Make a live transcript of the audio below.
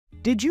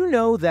Did you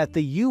know that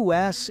the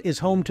U.S. is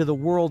home to the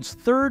world's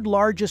third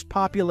largest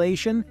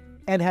population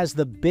and has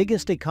the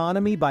biggest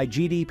economy by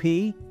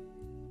GDP?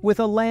 With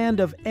a land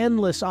of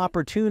endless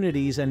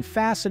opportunities and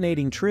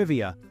fascinating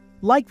trivia,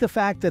 like the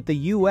fact that the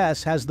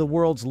U.S. has the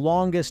world's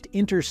longest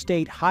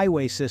interstate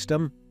highway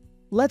system,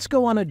 let's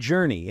go on a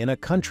journey in a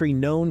country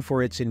known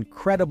for its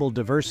incredible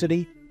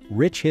diversity,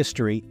 rich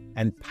history,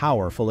 and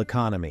powerful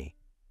economy.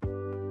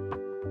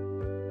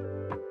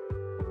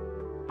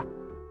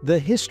 The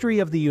history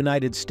of the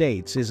United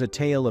States is a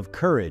tale of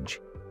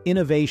courage,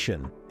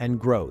 innovation, and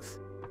growth.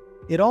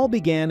 It all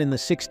began in the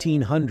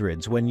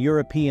 1600s when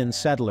European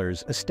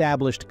settlers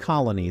established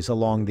colonies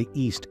along the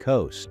East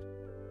Coast.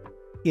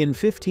 In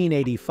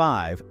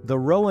 1585, the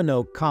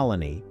Roanoke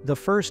colony, the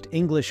first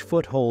English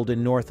foothold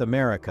in North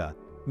America,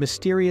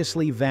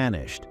 mysteriously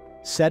vanished,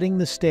 setting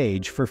the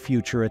stage for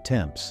future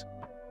attempts.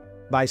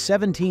 By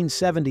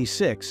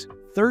 1776,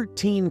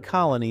 13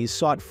 colonies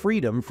sought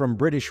freedom from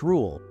British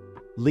rule,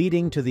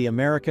 leading to the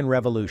American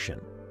Revolution.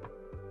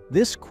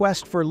 This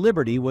quest for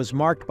liberty was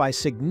marked by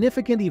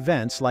significant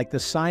events like the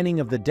signing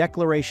of the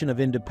Declaration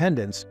of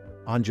Independence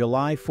on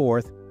July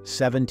 4,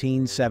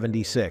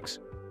 1776.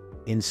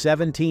 In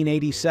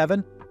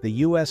 1787, the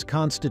U.S.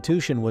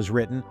 Constitution was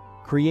written,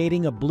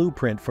 creating a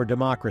blueprint for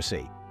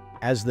democracy.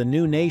 As the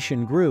new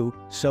nation grew,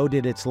 so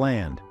did its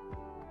land.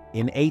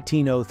 In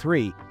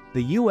 1803,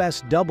 the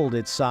U.S. doubled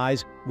its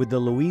size with the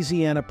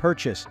Louisiana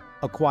Purchase,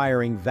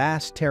 acquiring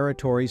vast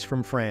territories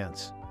from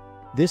France.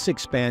 This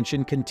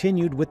expansion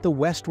continued with the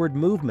westward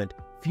movement,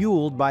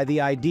 fueled by the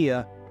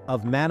idea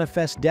of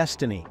manifest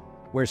destiny,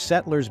 where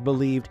settlers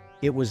believed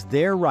it was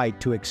their right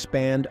to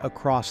expand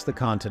across the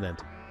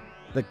continent.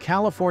 The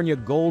California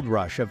Gold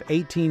Rush of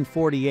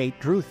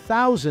 1848 drew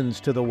thousands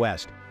to the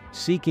west,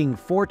 seeking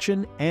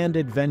fortune and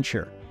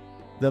adventure.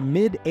 The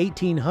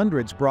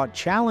mid-1800s brought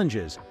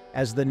challenges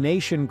as the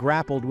nation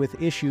grappled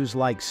with issues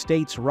like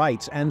states'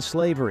 rights and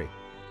slavery.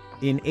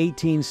 In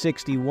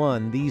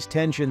 1861, these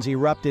tensions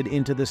erupted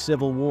into the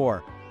Civil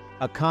War,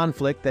 a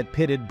conflict that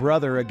pitted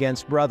brother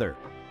against brother.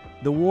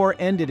 The war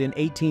ended in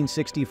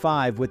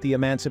 1865 with the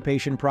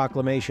Emancipation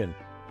Proclamation,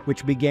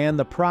 which began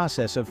the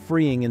process of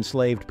freeing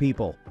enslaved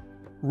people.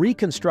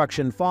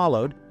 Reconstruction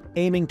followed,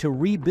 aiming to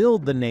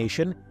rebuild the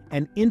nation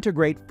and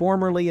integrate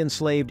formerly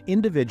enslaved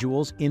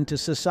individuals into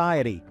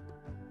society.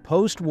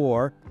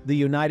 Post-war, the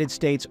United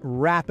States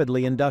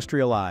rapidly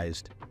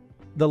industrialized.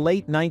 The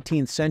late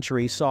 19th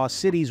century saw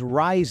cities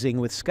rising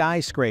with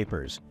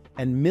skyscrapers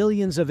and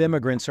millions of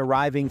immigrants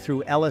arriving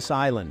through Ellis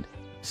Island,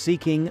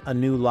 seeking a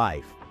new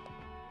life.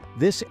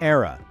 This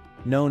era,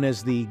 known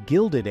as the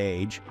Gilded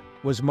Age,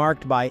 was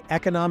marked by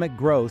economic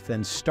growth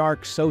and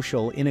stark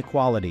social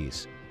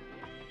inequalities.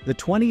 The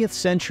 20th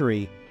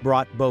century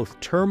brought both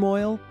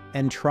turmoil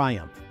and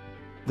triumph.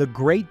 The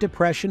Great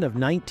Depression of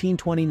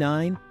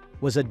 1929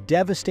 was a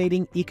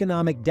devastating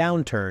economic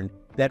downturn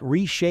that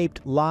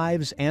reshaped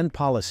lives and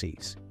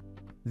policies.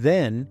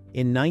 Then,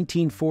 in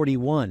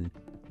 1941,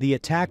 the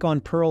attack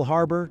on Pearl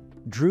Harbor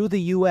drew the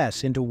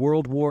U.S. into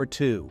World War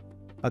II,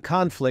 a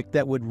conflict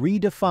that would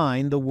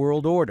redefine the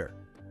world order.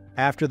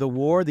 After the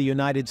war, the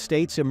United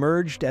States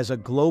emerged as a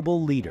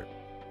global leader.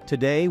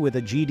 Today, with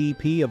a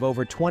GDP of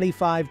over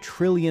 $25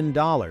 trillion,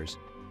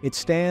 it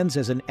stands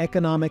as an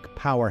economic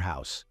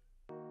powerhouse.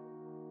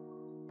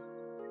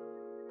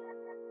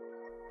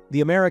 The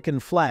American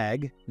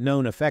flag,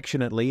 known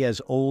affectionately as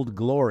Old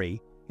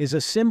Glory, is a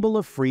symbol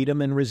of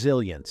freedom and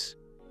resilience.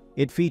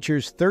 It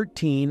features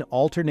 13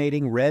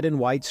 alternating red and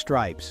white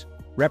stripes,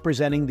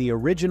 representing the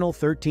original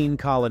 13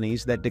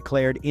 colonies that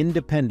declared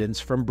independence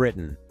from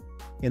Britain.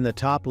 In the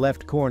top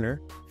left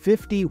corner,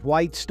 50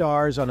 white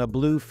stars on a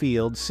blue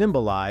field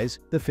symbolize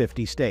the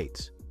 50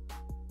 states.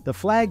 The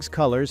flag's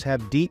colors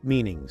have deep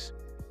meanings.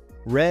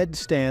 Red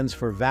stands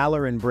for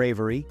valor and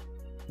bravery,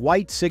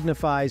 white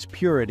signifies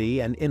purity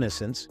and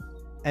innocence,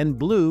 and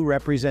blue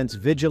represents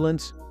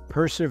vigilance,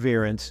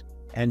 perseverance,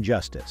 and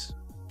justice.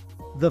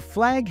 The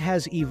flag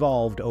has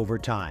evolved over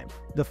time.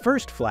 The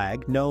first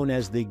flag, known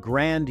as the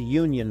Grand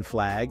Union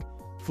Flag,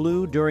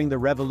 flew during the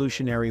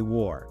Revolutionary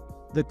War.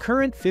 The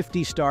current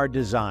 50-star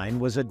design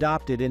was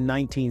adopted in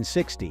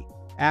 1960,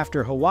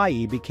 after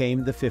Hawaii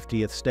became the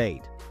 50th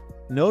state.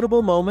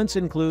 Notable moments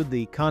include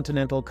the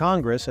Continental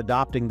Congress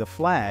adopting the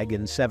flag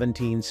in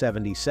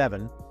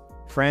 1777,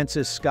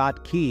 Francis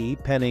Scott Key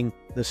penning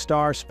the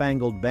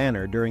Star-Spangled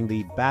Banner during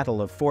the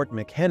Battle of Fort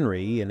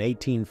McHenry in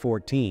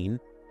 1814,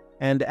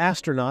 and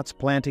astronauts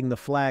planting the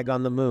flag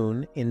on the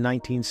moon in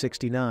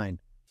 1969.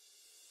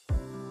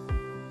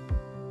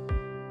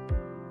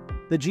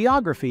 The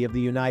geography of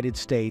the United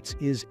States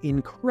is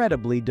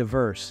incredibly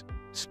diverse,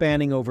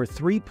 spanning over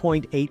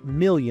 3.8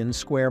 million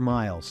square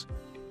miles.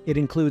 It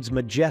includes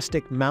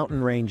majestic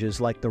mountain ranges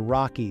like the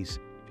Rockies,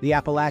 the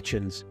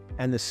Appalachians,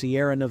 and the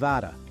Sierra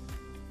Nevada.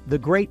 The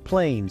Great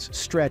Plains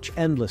stretch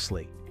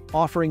endlessly,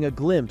 offering a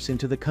glimpse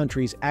into the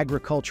country's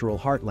agricultural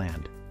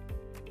heartland.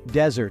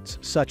 Deserts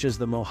such as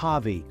the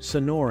Mojave,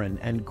 Sonoran,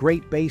 and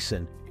Great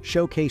Basin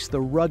showcase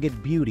the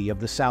rugged beauty of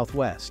the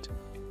Southwest.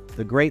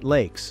 The Great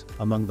Lakes,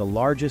 among the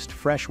largest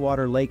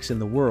freshwater lakes in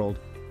the world,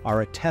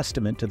 are a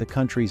testament to the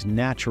country's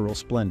natural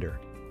splendor.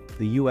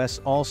 The U.S.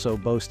 also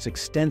boasts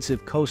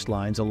extensive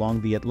coastlines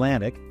along the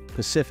Atlantic,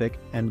 Pacific,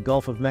 and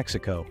Gulf of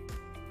Mexico.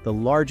 The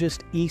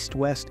largest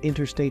east-west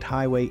interstate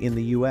highway in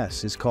the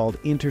U.S. is called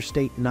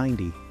Interstate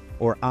 90,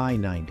 or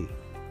I-90.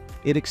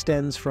 It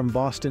extends from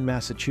Boston,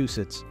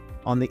 Massachusetts,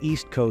 on the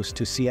east coast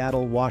to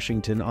Seattle,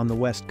 Washington on the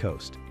west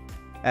coast.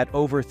 At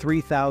over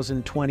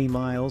 3,020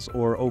 miles,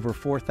 or over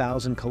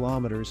 4,000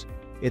 kilometers,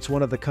 it's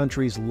one of the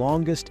country's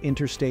longest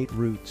interstate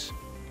routes.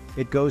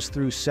 It goes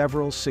through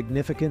several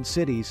significant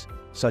cities,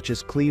 such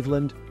as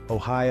Cleveland,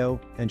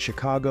 Ohio, and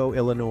Chicago,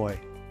 Illinois.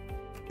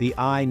 The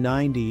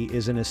I-90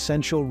 is an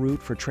essential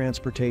route for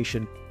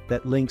transportation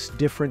that links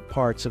different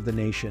parts of the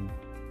nation.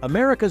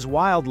 America's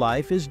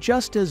wildlife is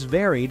just as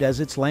varied as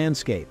its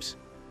landscapes.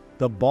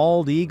 The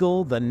bald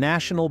eagle, the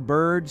national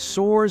bird,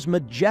 soars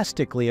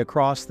majestically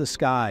across the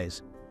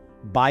skies.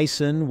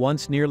 Bison,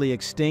 once nearly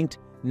extinct,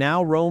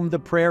 now roam the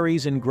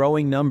prairies in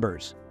growing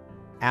numbers.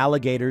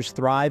 Alligators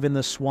thrive in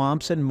the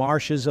swamps and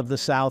marshes of the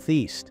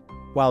southeast,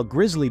 while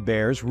grizzly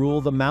bears rule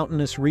the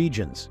mountainous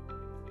regions.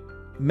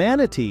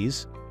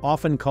 Manatees,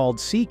 often called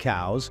sea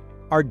cows,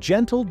 are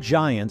gentle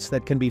giants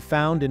that can be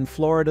found in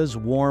Florida's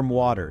warm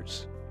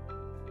waters.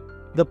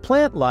 The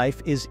plant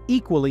life is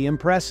equally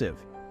impressive,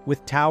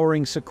 with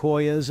towering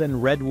sequoias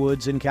and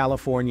redwoods in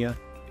California,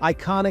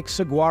 iconic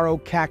saguaro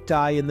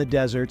cacti in the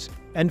deserts,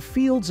 and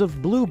fields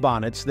of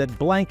bluebonnets that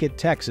blanket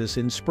Texas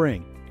in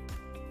spring.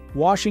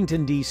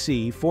 Washington,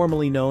 D.C.,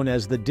 formerly known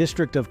as the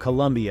District of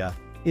Columbia,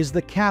 is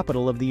the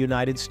capital of the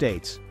United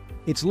States.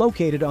 It's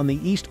located on the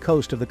east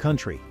coast of the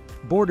country,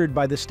 bordered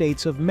by the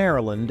states of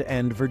Maryland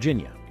and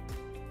Virginia.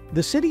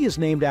 The city is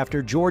named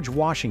after George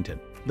Washington,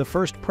 the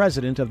first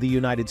president of the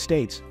United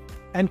States,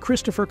 and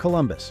Christopher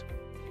Columbus.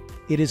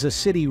 It is a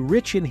city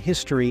rich in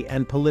history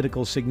and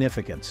political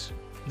significance.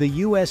 The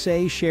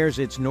USA shares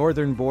its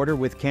northern border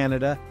with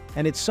Canada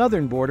and its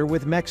southern border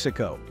with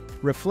Mexico,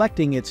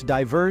 reflecting its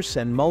diverse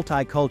and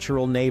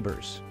multicultural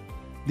neighbors.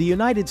 The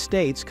United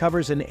States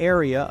covers an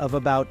area of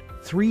about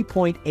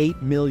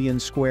 3.8 million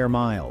square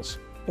miles,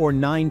 or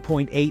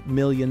 9.8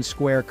 million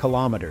square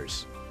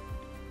kilometers.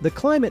 The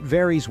climate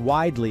varies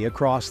widely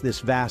across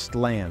this vast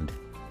land.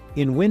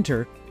 In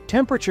winter,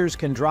 temperatures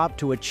can drop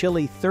to a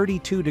chilly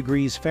 32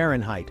 degrees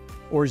Fahrenheit,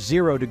 or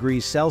 0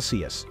 degrees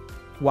Celsius,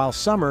 while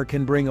summer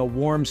can bring a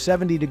warm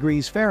 70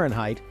 degrees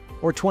Fahrenheit,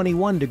 or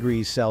 21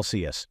 degrees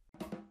Celsius.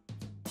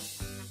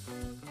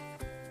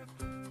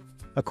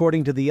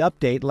 According to the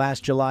update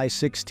last July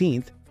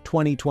 16,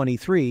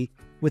 2023,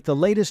 with the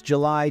latest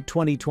July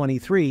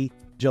 2023,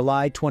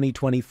 July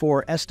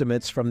 2024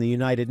 estimates from the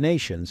United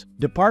Nations,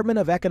 Department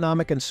of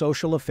Economic and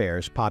Social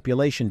Affairs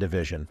Population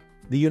Division,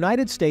 the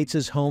United States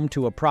is home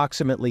to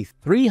approximately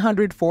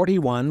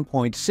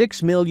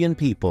 341.6 million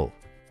people,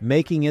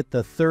 making it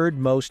the third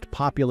most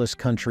populous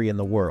country in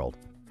the world.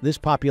 This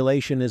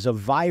population is a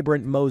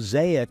vibrant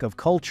mosaic of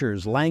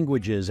cultures,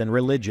 languages, and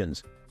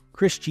religions.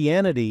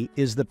 Christianity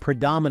is the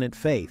predominant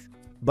faith,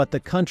 but the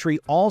country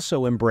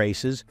also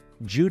embraces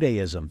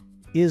Judaism,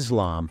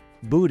 Islam,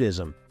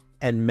 Buddhism,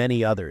 and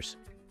many others.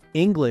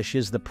 English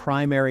is the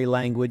primary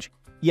language,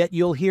 yet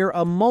you'll hear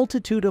a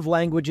multitude of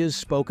languages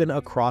spoken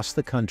across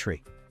the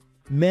country.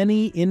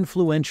 Many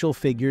influential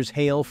figures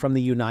hail from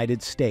the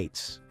United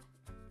States.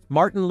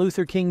 Martin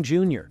Luther King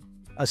Jr.,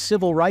 a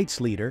civil rights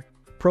leader,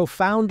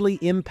 profoundly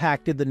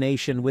impacted the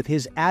nation with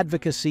his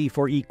advocacy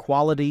for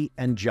equality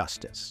and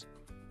justice.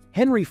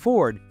 Henry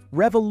Ford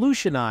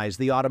revolutionized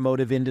the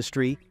automotive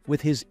industry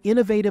with his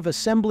innovative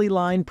assembly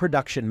line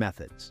production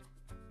methods.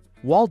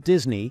 Walt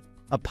Disney,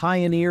 a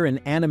pioneer in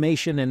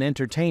animation and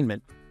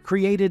entertainment,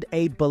 created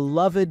a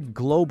beloved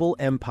global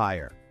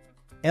empire.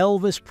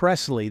 Elvis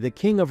Presley, the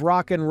king of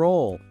rock and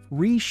roll,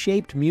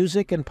 reshaped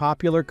music and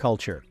popular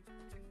culture.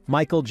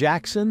 Michael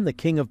Jackson, the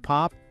king of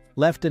pop,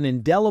 left an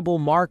indelible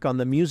mark on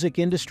the music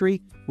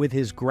industry with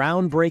his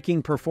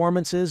groundbreaking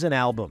performances and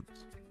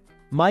albums.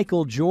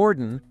 Michael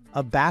Jordan,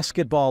 a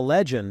basketball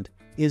legend,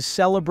 is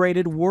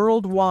celebrated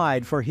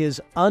worldwide for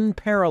his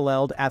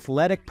unparalleled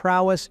athletic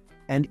prowess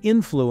and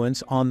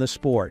influence on the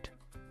sport.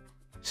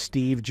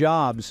 Steve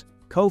Jobs,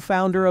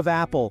 co-founder of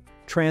Apple,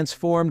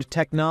 transformed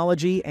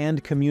technology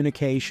and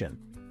communication.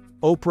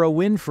 Oprah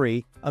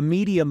Winfrey, a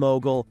media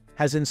mogul,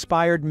 has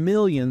inspired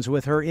millions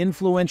with her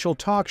influential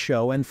talk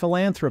show and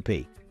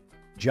philanthropy.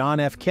 John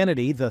F.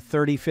 Kennedy, the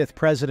 35th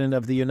President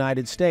of the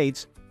United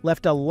States,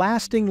 left a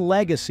lasting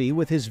legacy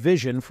with his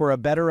vision for a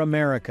better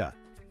America.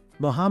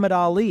 Muhammad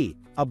Ali,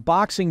 a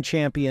boxing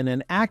champion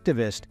and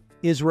activist,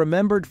 is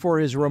remembered for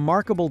his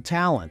remarkable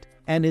talent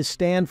and his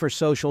stand for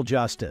social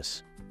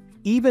justice.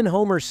 Even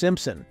Homer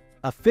Simpson,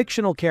 a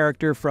fictional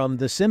character from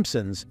The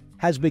Simpsons,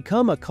 has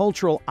become a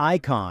cultural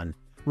icon,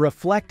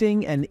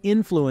 reflecting and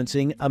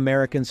influencing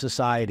American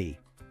society.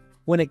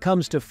 When it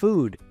comes to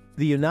food,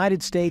 the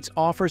United States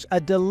offers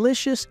a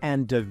delicious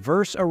and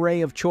diverse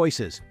array of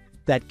choices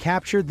that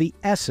capture the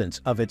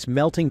essence of its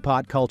melting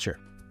pot culture.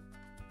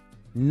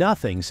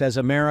 Nothing says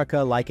America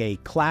like a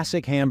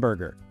classic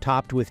hamburger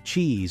topped with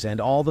cheese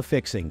and all the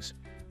fixings,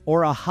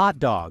 or a hot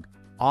dog,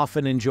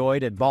 often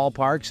enjoyed at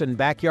ballparks and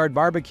backyard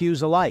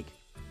barbecues alike.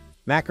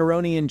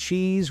 Macaroni and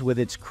cheese, with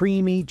its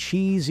creamy,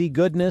 cheesy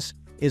goodness,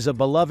 is a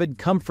beloved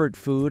comfort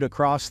food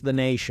across the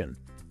nation.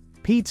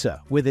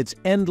 Pizza, with its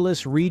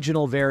endless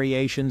regional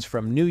variations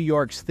from New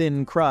York's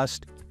thin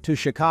crust to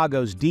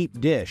Chicago's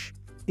deep dish,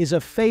 is a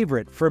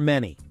favorite for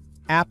many.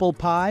 Apple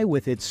pie,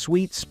 with its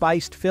sweet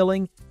spiced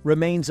filling,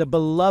 remains a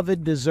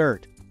beloved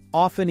dessert,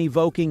 often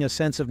evoking a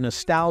sense of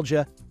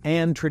nostalgia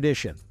and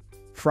tradition.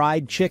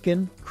 Fried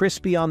chicken,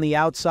 crispy on the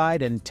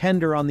outside and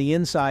tender on the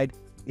inside,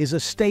 is a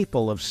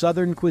staple of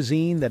Southern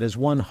cuisine that has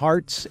won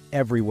hearts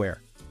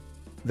everywhere.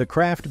 The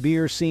craft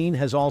beer scene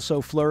has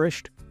also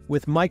flourished,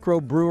 with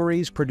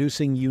microbreweries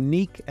producing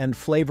unique and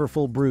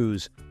flavorful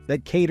brews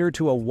that cater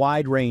to a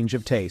wide range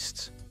of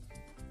tastes.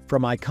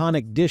 From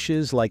iconic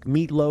dishes like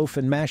meatloaf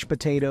and mashed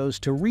potatoes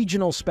to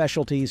regional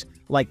specialties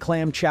like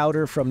clam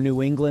chowder from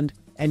New England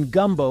and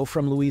gumbo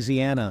from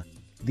Louisiana,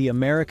 the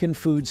American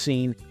food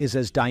scene is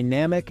as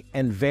dynamic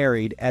and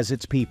varied as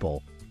its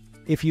people.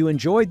 If you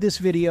enjoyed this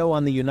video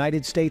on the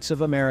United States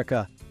of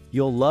America,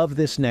 you'll love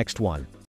this next one.